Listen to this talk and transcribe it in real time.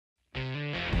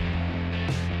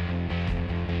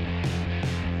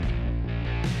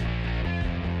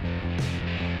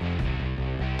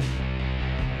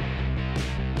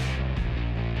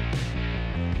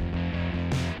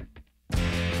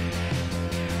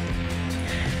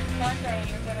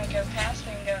go past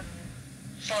me and go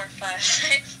 4, 5,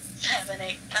 6, 7,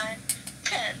 8, 9,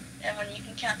 10. And when you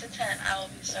can count to 10, I will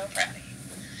be so proud of you.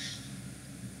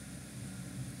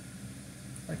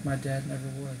 Like my dad never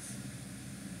was.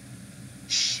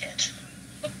 Shit.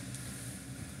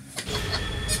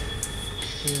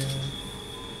 Yeah.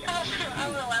 I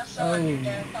would have laughed so hard your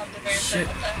dad popped the bear Shit, said,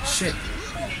 "What the shit,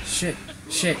 hell did you say?"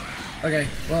 shit. Okay,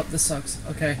 well, this sucks.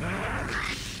 Okay.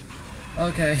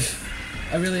 Okay.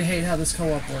 I really hate how this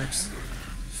co-op works.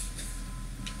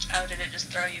 Oh, did it just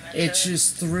throw you into It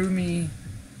just threw me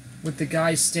with the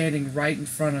guy standing right in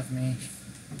front of me.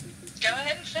 Go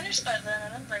ahead and finish that then,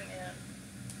 and then bring me in.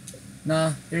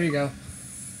 Nah, here you go.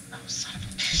 Oh, son of a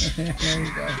bitch. There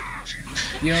you go.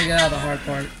 You don't get out of the hard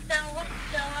part. No,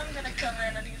 I'm gonna come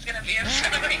in and he's gonna be in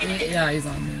front of me. Yeah, he's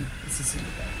on me. This is super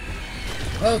bad.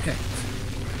 Okay.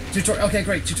 Tutorial. Okay,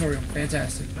 great. Tutorial.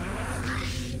 Fantastic.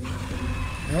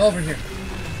 Now over here.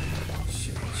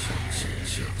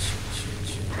 Shit.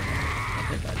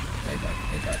 Okay, bud. Hey,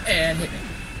 bud. And hit me.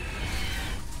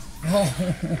 Oh.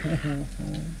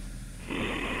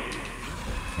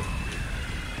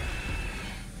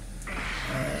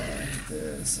 I hate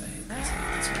this.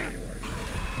 Where you are.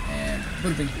 And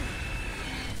boom.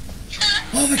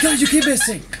 Oh my god, you keep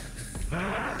missing!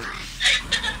 I'm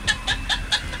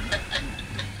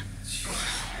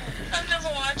just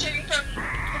watching from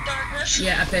the darkness.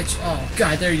 Yeah, I bet you. Oh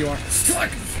god, there you are.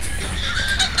 Fuck!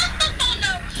 Oh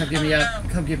no! Come get me out. No.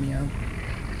 Come get me out.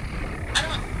 I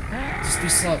don't. Just be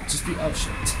slow. Just be. Oh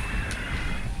shit.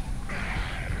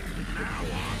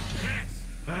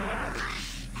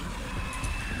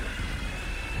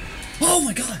 Oh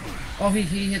my god! Oh,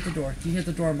 he hit the door. He hit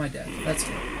the door of my death. That's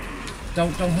good.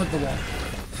 Don't hook the wall.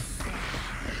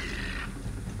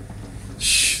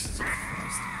 Shh.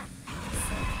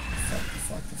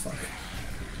 Fuck.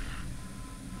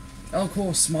 Oh,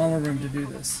 cool. Smaller room to do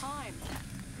this.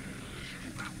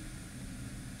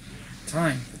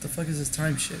 Time. What the fuck is this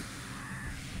time shit?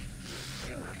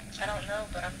 I don't know,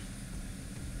 but I'm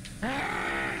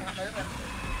not moving.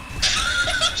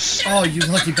 Oh, you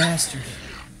lucky bastard.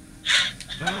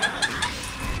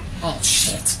 Oh,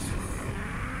 shit.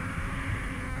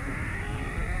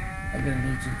 I'm gonna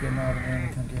need you to get out of there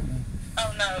and come get me.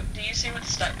 Oh no, do you see what's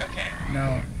stuck? Okay.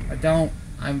 No, I don't.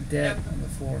 I'm dead on the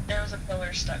floor. There was a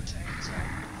pillar stuck to me, so.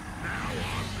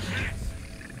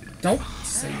 Don't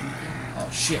say anything. Oh,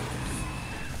 shit.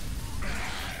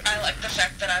 I like the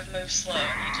fact that I've moved slow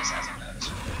and he just hasn't noticed.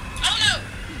 Oh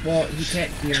no! Well, he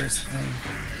can't hear his thing.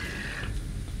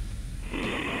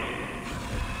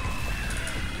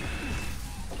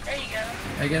 There you go.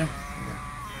 I get him?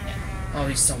 Yeah. Oh,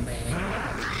 he's so mad.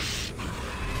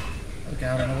 Okay,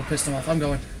 I don't know what pissed him off. I'm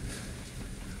going.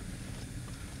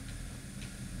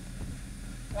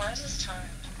 Why is this timed?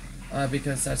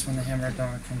 Because that's when the Hammer of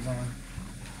Dawn comes on.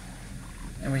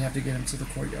 And we have to get him to the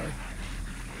courtyard.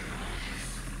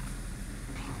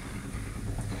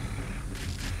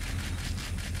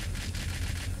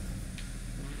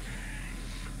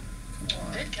 Come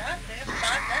on. Good God, they have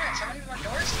 5 minutes. How many more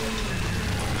doors do you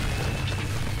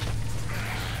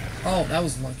Oh, that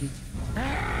was lucky.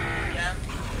 Yeah.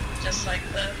 Just like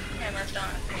the Hammer of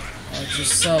Dawn. Oh,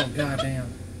 just so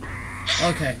goddamn.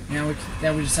 Okay, now we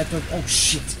just have to. Oh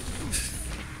shit.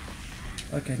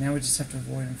 Okay, now we just have to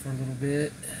avoid him for a little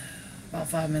bit. About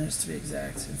 5 minutes to be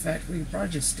exact. In fact, we can probably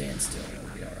just stand still. It'll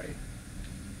be alright.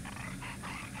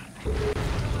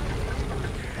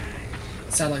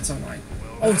 Satellite's online.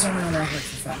 Oh, it's only on like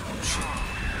for 5. Oh shit.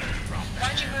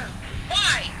 Why'd you move?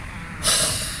 Why?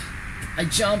 I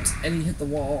jumped and he hit the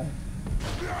wall.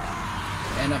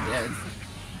 And I'm dead.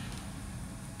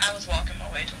 I was walking my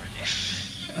way toward you.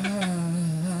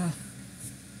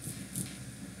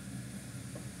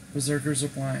 Berserkers are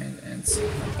blind and see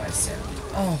hunt by sound.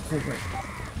 Oh, cool, great.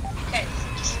 Okay,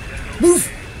 just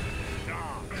Move!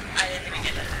 I didn't even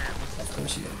get it. Of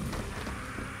course you did.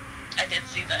 I did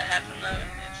see that happen though,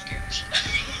 and it scared the shit out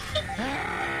of me.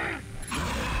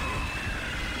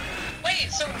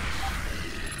 Wait, so...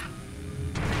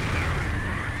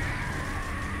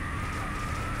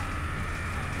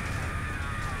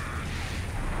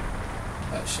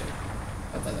 Oh shit. I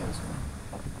thought that was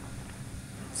one.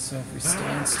 So if we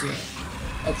stand still.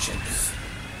 Oh shit.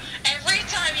 Every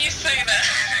time you say that...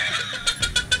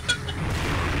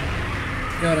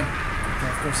 Got him. Okay,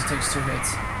 of course it takes 2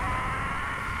 hits.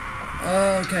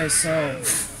 Okay, so.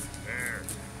 There.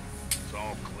 It's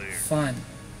all clear. Fun. I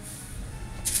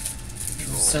got an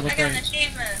Celebrate.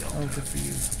 achievement. Oh, good for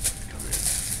you.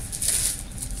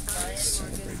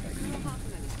 Celebrate by you.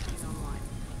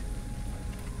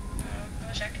 I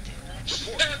wish I could do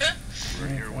that. We're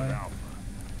here with Right. Alpha.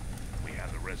 We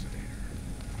have the resonator.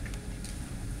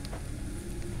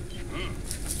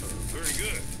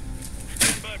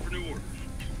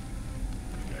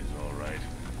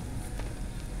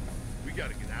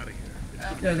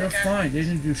 Yeah, they're Okay. fine. They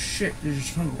didn't do shit. They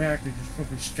just hung back. They just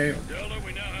fucking stale. Delta,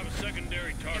 we now have a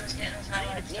secondary He was target. getting his You'll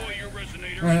highlights deploy done. your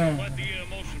resonator Uh-huh. and let the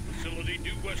emulsion facility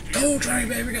due west of Go, your Johnny,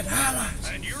 baby, get highlights.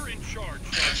 And you're in charge,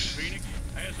 Sergeant Phoenix,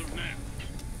 as of now.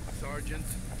 Sergeant.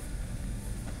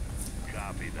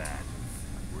 Copy that.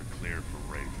 We're clear for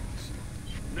Ravens.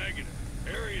 Negative.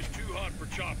 Area's too hot for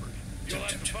choppers. You'll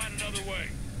have to find another way.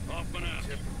 Hoffman out.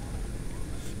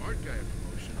 Smart guy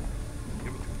promotion.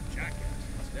 Give it to a jackass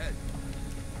instead.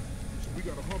 So we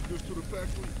gotta hump this to the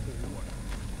factory or what?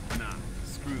 Nah,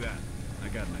 screw that. I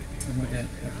got an idea. I'm looking at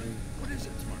What is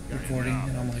it, smart guy? recording,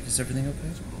 and I'm like, is everything okay?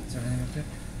 Is everything okay?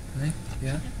 Okay?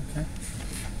 Yeah? Okay.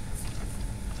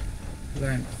 But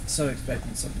I'm so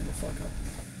expecting something to fuck up.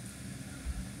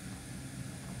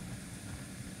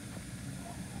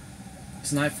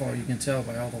 It's nightfall, you can tell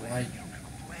by all the light.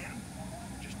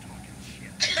 Just talking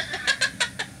shit. Just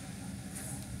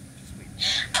wait.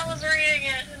 I was reading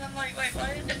it, and I'm like, wait,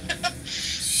 what?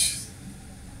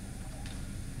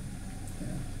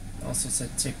 Yeah. Also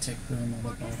said tick tick boom on the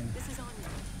Marcus, bottom. this is on you.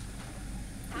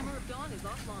 Hammer of Dawn is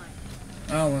offline.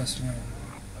 Oh, listen, no.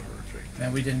 Perfect.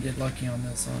 Man, we didn't get lucky on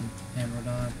this on Hammer of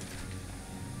Dawn.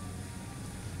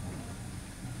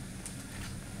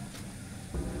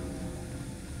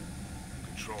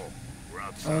 Control. We're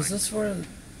outside. Oh, is this where? I think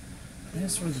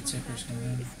that's where the tickers come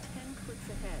in. Is 10 clicks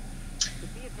ahead.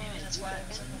 But be Maybe advised, that's you've why got it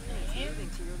was in the engineers name. moving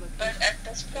to your But location. at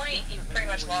this point, you pretty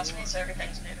much lost me, so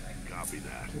everything's new to me. Copy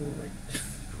that.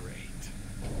 Great.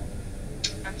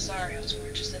 I'm sorry, I was more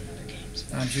interested in other games.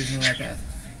 I'm choosing the right path.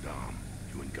 Dom,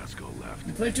 you and Gus go left.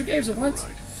 You played 2 games at once?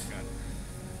 Right.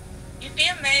 You'd be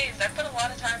amazed. I put a lot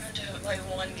of time into like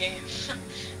one game.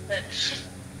 But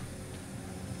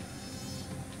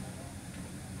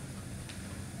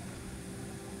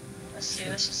let's see,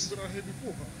 this is Been out here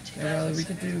before, huh? Yeah, Riley, we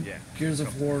could do Yeah. Gears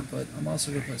of War, but I'm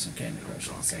also gonna play some Candy Crush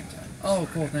at the same time. Oh,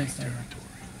 cool, thanks, Daniel.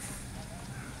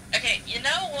 Okay, you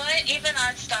know what? Even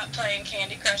I stopped playing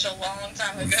Candy Crush a long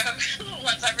time ago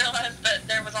once I realized that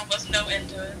there was almost no end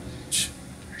to it.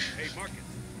 Hey, Marcus.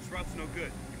 This route's no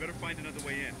good. You better find another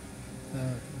way in.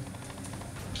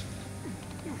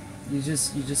 You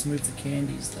just move the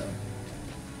candies though.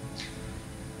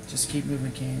 Just keep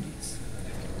moving candies.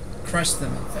 Crush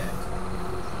them, in fact.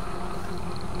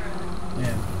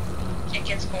 Yeah. It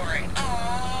gets boring.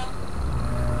 Aww.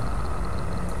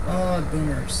 Oh,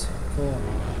 boomers. Cool.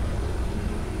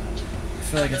 I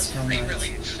feel like it's Those hell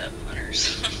really nice.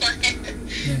 hunters.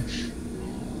 Yeah.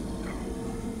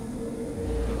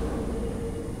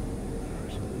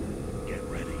 Get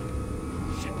ready.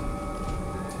 Shit.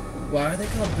 Why are they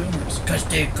called boomers? Cause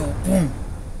they go boom.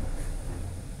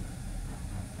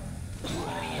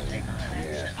 What do you think on an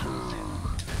accent?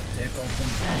 They go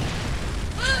boom.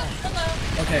 Hello.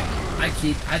 Okay, I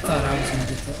thought I was gonna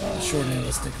get the short end of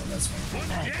the stick on this one,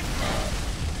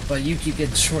 but you keep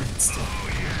getting short end stick.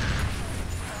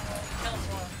 Killed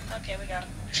one. Okay, we got him.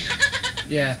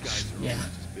 Yeah, Guys are yeah.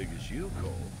 almost as big as you,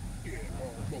 Cole. Yeah,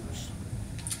 almost.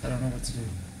 I don't know what to do.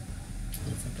 Where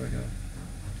the fuck do I go?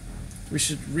 We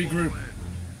should regroup. Okay.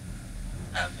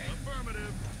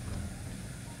 Affirmative.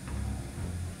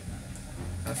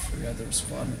 I forgot there were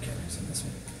squad mechanics in this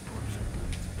one.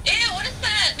 Ew, what is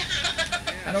that?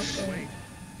 I don't know.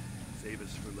 Save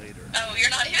us for later. Oh, you're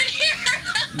not even here.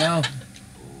 No.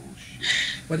 Bullshit.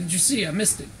 What did you see? I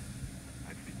missed it.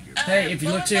 I think you're. Hey, if you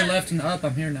what look was to your that? left and up,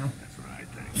 I'm here now. That's what I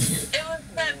think. It was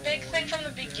that big thing from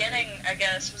the beginning, I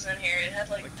guess, was in here. It had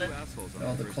like Like the two assholes on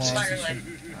All the bridge. claws spider and leg.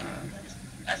 shit.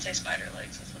 I'd say spider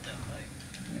legs. That's what they look like.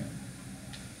 Yeah.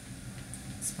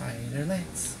 Spider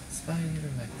legs. Spider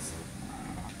legs.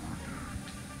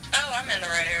 Oh, I'm in the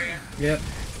right area. Yep.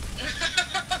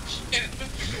 Shoot.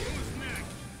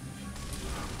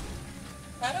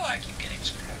 Why do I keep getting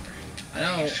screwed over? I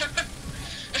know.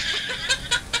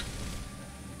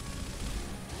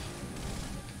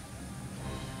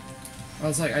 I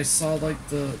was like, I saw like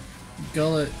the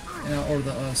gullet or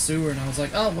the sewer, and I was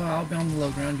like, oh well, I'll be on the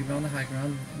low ground, you'll be on the high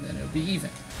ground, and then it'll be even.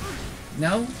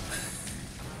 No,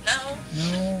 No,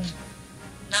 no,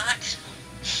 not.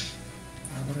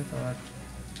 not what I thought.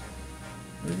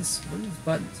 What are these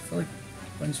buttons? I feel like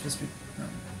buttons supposed to be. No.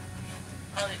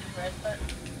 Oh, the red button.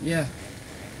 Yeah.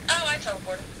 Oh, I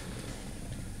teleported.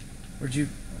 Where'd you?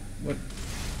 What?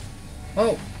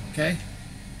 Oh, okay.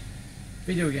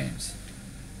 Video games.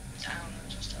 I don't know,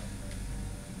 just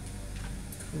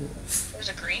Cool. there's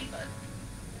a green button.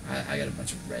 I got a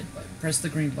bunch of red buttons. Press the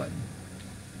green button.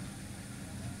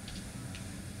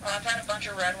 Well, I've had a bunch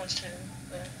of red ones too,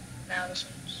 but now this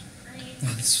one's green.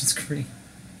 Oh, this one's green.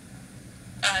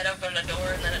 It opened a door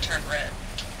and then it turned red.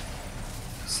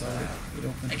 So it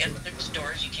opened. I guess there's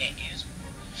doors you can't use.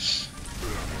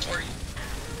 Or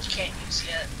you can't use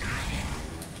yet.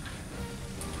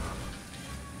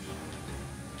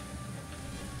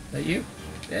 That you?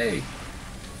 Hey.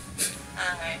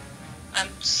 I'm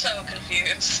so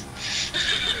confused.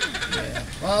 Yeah.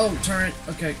 Oh, turn it.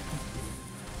 Okay.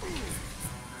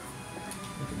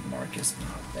 Look at Marcus being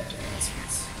all badass with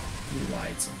his blue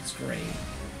lights and his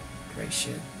gray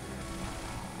shit.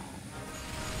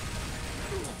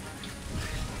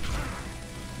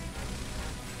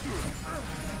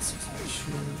 This is my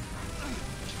shoe.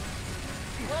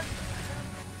 What?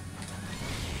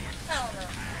 I don't know.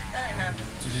 That ain't nothing.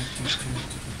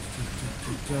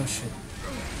 Oh shit.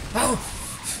 Oh!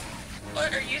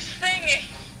 What are you singing?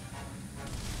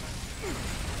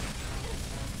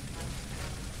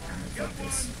 Fuck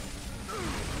this.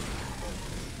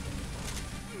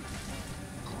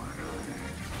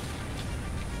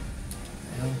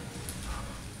 Hell.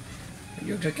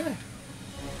 You're a good guy.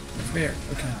 It's bear.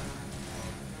 Okay.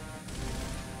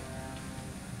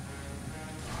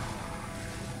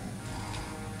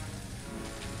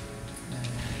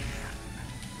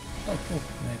 Oh, cool.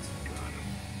 Nice.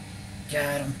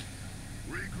 Got him.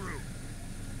 Regroup.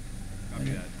 I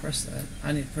need to press that.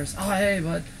 I need to press. Oh, hey,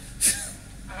 bud.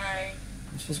 Alright.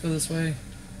 I'm supposed to go this way.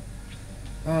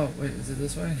 Oh, wait, is it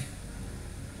this way?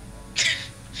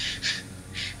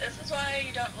 This is why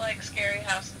you don't like scary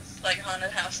houses, like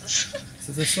haunted houses. Is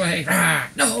it this way? Ah,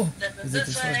 no! This Is is it this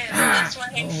this way, way? this Ah, is this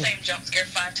way, no. same jump scare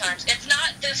 5 times. It's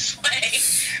not this way!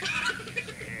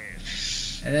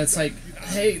 And it's like,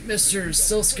 hey, mister,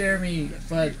 still scare me,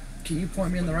 but can you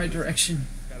point me in the right direction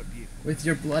Gotta be with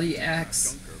your bloody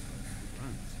axe? Dunker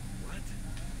runs. What?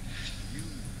 You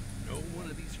know one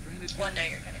of these stranded One day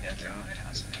you're gonna go through a haunted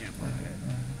house. Can't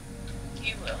Okay,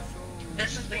 You will.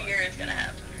 This is the year it's gonna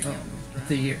happen. oh,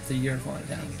 the year of haunted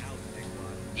house.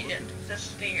 Yeah, this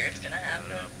is the year it's gonna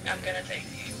happen. I'm gonna take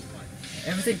you.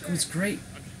 Everything was great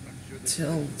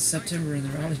till September, and the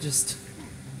rally just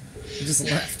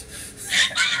left.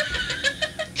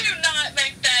 Do not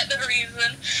make that the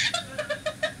reason.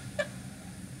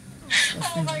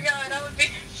 Oh my god, I would be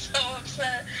so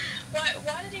upset.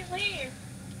 Why did he leave?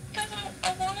 Because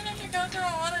I wanted him to go through a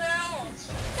haunted house.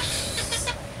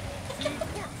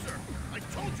 Look, sir. I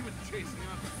told you it's chasing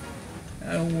us.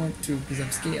 I don't want to because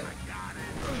I'm scared.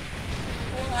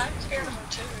 Well, I'm scared of him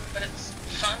too, but it's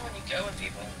fun when you go with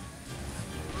people.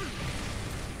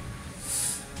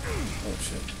 Oh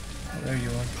shit. Oh, there you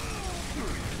are.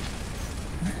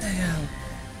 What the hell?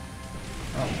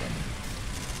 Oh, man.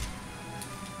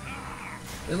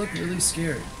 They look really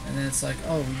scared, and then it's like,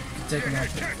 oh, you can take them out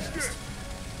pretty fast.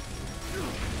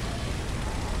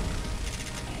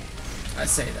 I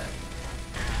say that.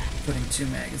 Putting 2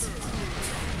 magazines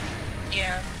in.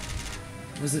 Yeah.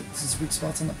 Was it his weak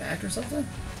spots on the back or something?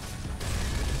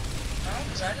 No,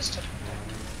 because I just took him.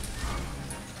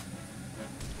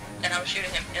 And I was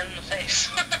shooting him in the face.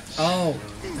 Oh,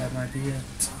 that might be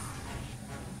it.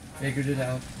 Figured it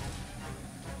out.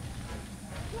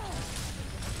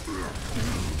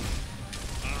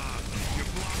 You're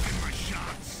blocking my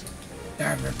shots.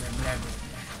 Blah, blah, blah, blah, blah.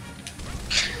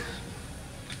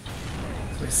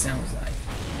 That's what it sounds like.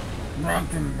 Blah,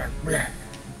 blah, blah, blah.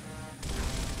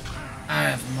 I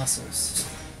have muscles.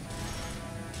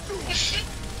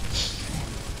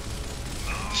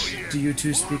 Do you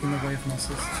two speak in the way of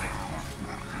muscles?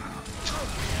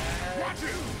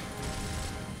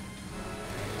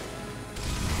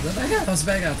 Is that bad guy? That was a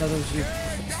bad guy. I thought that was you.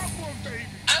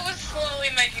 I was slowly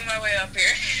making my way up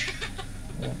here.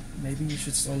 Well, maybe you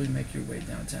should slowly make your way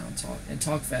downtown and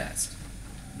talk fast.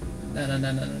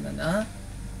 No.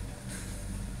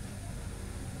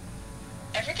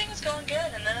 Everything was going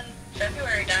good, and then in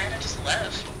February, Diana just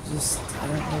left. I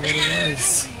don't know what it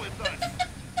was.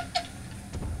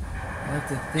 I like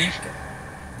to think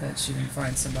that she didn't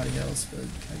find somebody else, but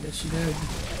I guess she did.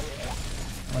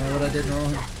 I don't know what I did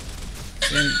wrong.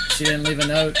 She didn't leave a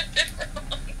note.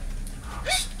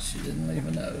 She didn't leave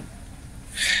a note.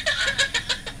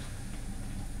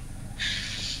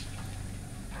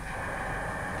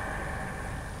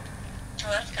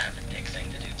 Well, that's kind of a dick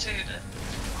thing to do too.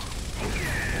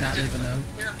 Not leave a note.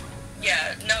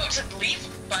 Yeah, no, to leave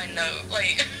by note.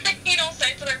 Like, you don't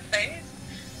say it to their face.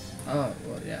 Oh,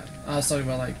 well, yeah. I was talking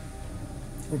about, like,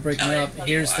 we're breaking Oh, up. yeah,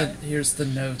 Here's the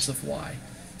notes of why.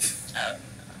 Oh.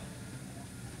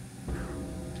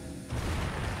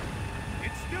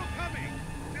 It's still coming.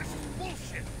 This is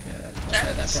bullshit. Yeah,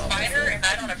 That's a problem spider, before. and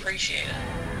I don't appreciate it.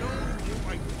 No,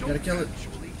 I don't. Gotta kill it.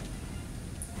 Actually.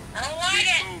 I don't like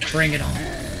it. Bring it on.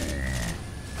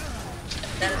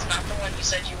 That is not the one you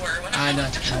said you were when I I know,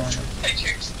 looked at I know. those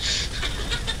pictures.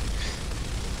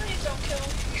 Please don't kill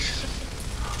me.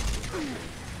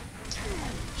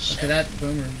 Okay, that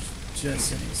boomer's just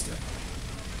sitting still.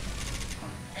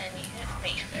 And he hit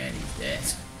me. And he's dead.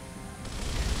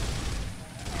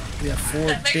 We have 4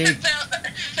 That makes, big...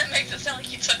 that makes it sound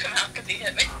like you took him out because he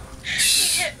hit me.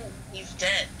 He hit me. He's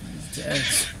dead. He's dead.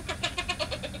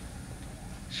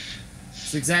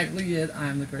 That's exactly it.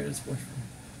 I'm the greatest boyfriend.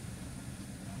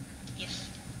 Yes.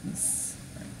 Yes.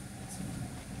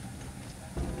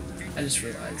 I just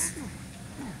realized.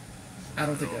 I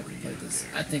don't think I ever played this.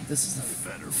 I think this is the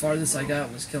farthest I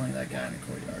got was killing that guy in the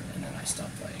courtyard, and then I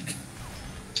stopped playing.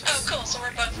 Oh, cool. So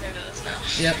we're both new to this now.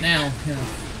 Yep, now, you know.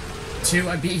 2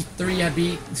 I beat, 3 I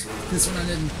beat. This one I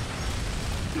didn't.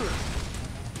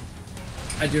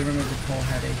 I do remember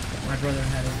my brother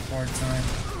had a hard time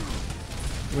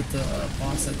with the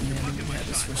boss at the end. We had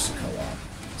to switch to co-op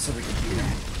so we could beat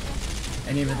him.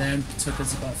 And even then, it took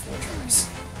us about 4 tries.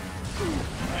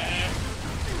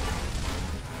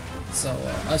 So,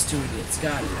 us 2 idiots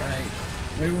got it, right?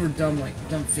 We were dumb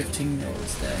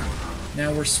 15-year-olds then.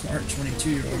 Now we're smart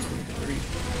 22-year-olds with a degree.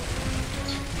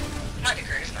 My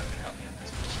degree is not going to help you with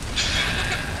this.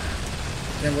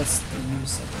 Then what's the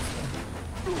use of it for?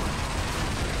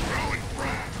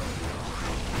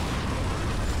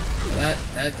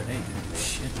 That grenade didn't do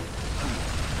shit.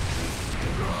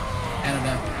 I don't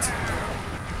know.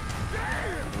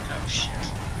 Oh, shit.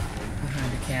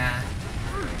 Behind the car.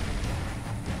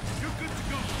 You're good to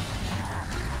go.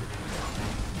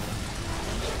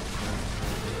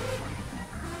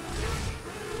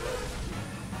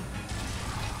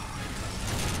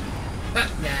 Ah,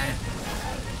 yeah.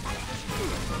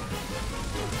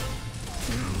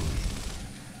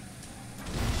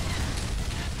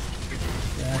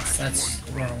 That's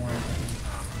where I wanted to be.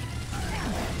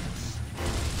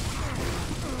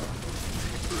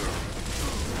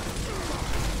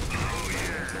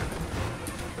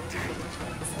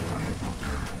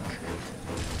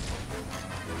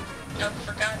 Oh,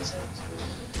 for God's sake.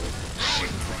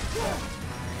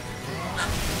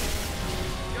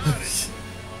 Got it.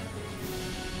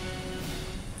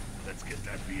 Let's get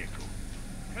that vehicle.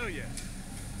 Hell yeah.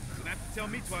 Don't have to tell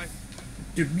me twice.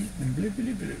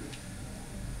 Blue.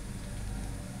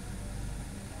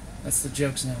 That's the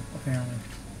jokes now, apparently.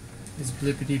 It's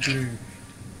blippity blue.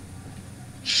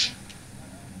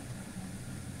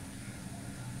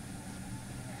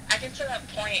 I get to that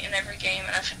point in every game,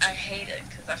 and I hate it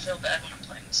because I feel bad when I'm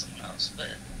playing with someone else,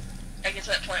 but I get to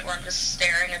that point where I'm just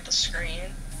staring at the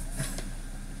screen.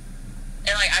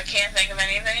 And, like, I can't think of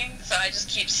anything, so I just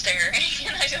keep staring,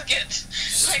 and I just get,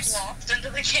 like, lost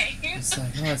into the game. It's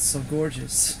like, oh, it's so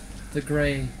gorgeous. The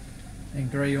gray,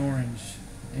 and gray orange,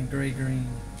 and gray green,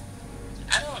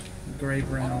 I don't... gray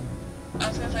brown. I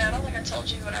was gonna say, I don't think I told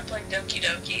you when I played Doki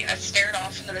Doki, I stared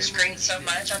off into the screen so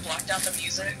much I blocked out the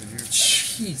music.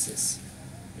 Jesus.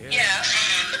 Yeah.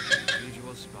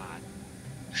 Usual spot.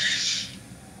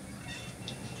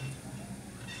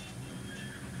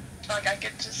 Like, I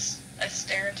could just... I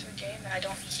stare into a game and I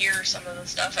don't hear some of the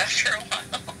stuff after a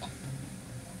while.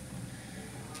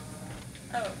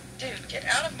 Oh, dude, get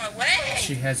out of my way!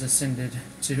 She has ascended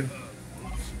to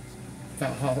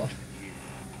Valhalla.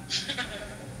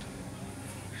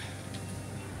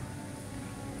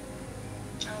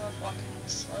 I love walking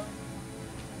slow.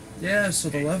 Yeah, so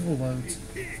the level loads.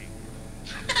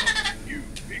 You,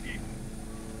 piggy.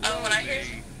 Oh,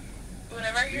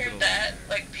 whenever I hear that,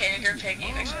 like, pig or piggy,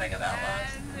 it makes me think of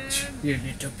Outlaws. You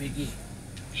little piggy.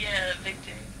 Yeah, big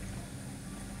pig.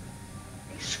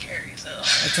 He's scary, so.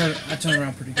 I turn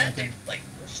around pretty That good. dude's, like,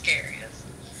 the scariest.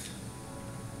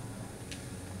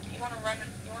 You wanna, like,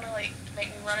 make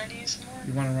me run into you some more?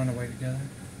 You want to run away together?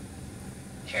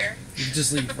 Sure. You can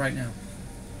just leave right now.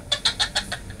 I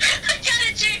got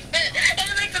an achievement! And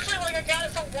it makes it feel like I got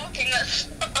it for walking that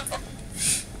slow.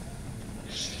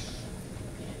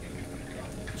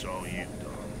 It's all you,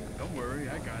 dog. Don't worry,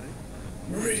 I got it.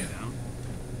 Maria. Down.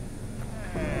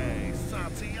 Hey,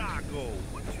 Santiago,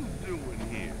 what you doing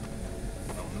here?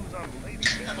 Don't lose our lady,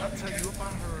 man. I'll tell you if I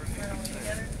heard Run away anything.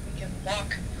 together, we can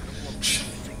walk.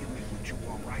 Seeing me with you,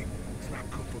 all right? It's not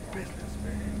good for business,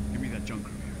 man. Give me that junk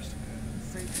of yours.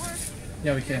 Say what?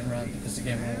 Yeah, we can't run because the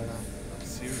game won't allow. I'm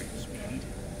serious, Pete.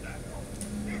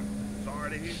 Sorry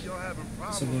to hear you're having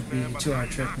problems, So we'll be man, a but 2-hour I'm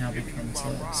trip not now giving you becomes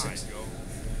my ride, 6. yo.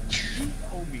 You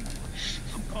owe me.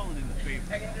 I'm calling in a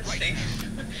favor. I can just Right see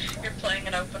now. you're playing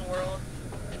an open world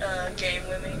game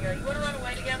with me. You're like, you want to run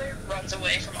away together? Runs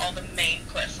away from all the main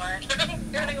quest line.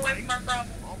 You're running away from our problem.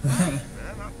 All right,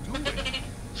 man, I'll do it.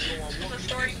 The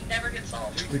story never gets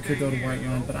solved. We could go to White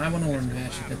Run, but I want to learn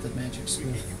magic at the magic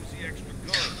school. Use the extra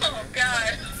gun. Oh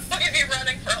god, we'd be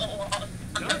running for a long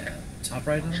time. Top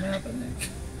right of the map, I think.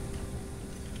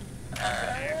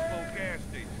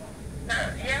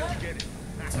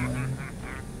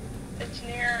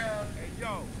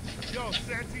 Yo,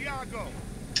 Santiago.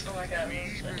 Oh my god, We I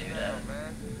need to even do now, that.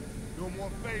 man. No more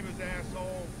favors,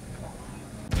 asshole.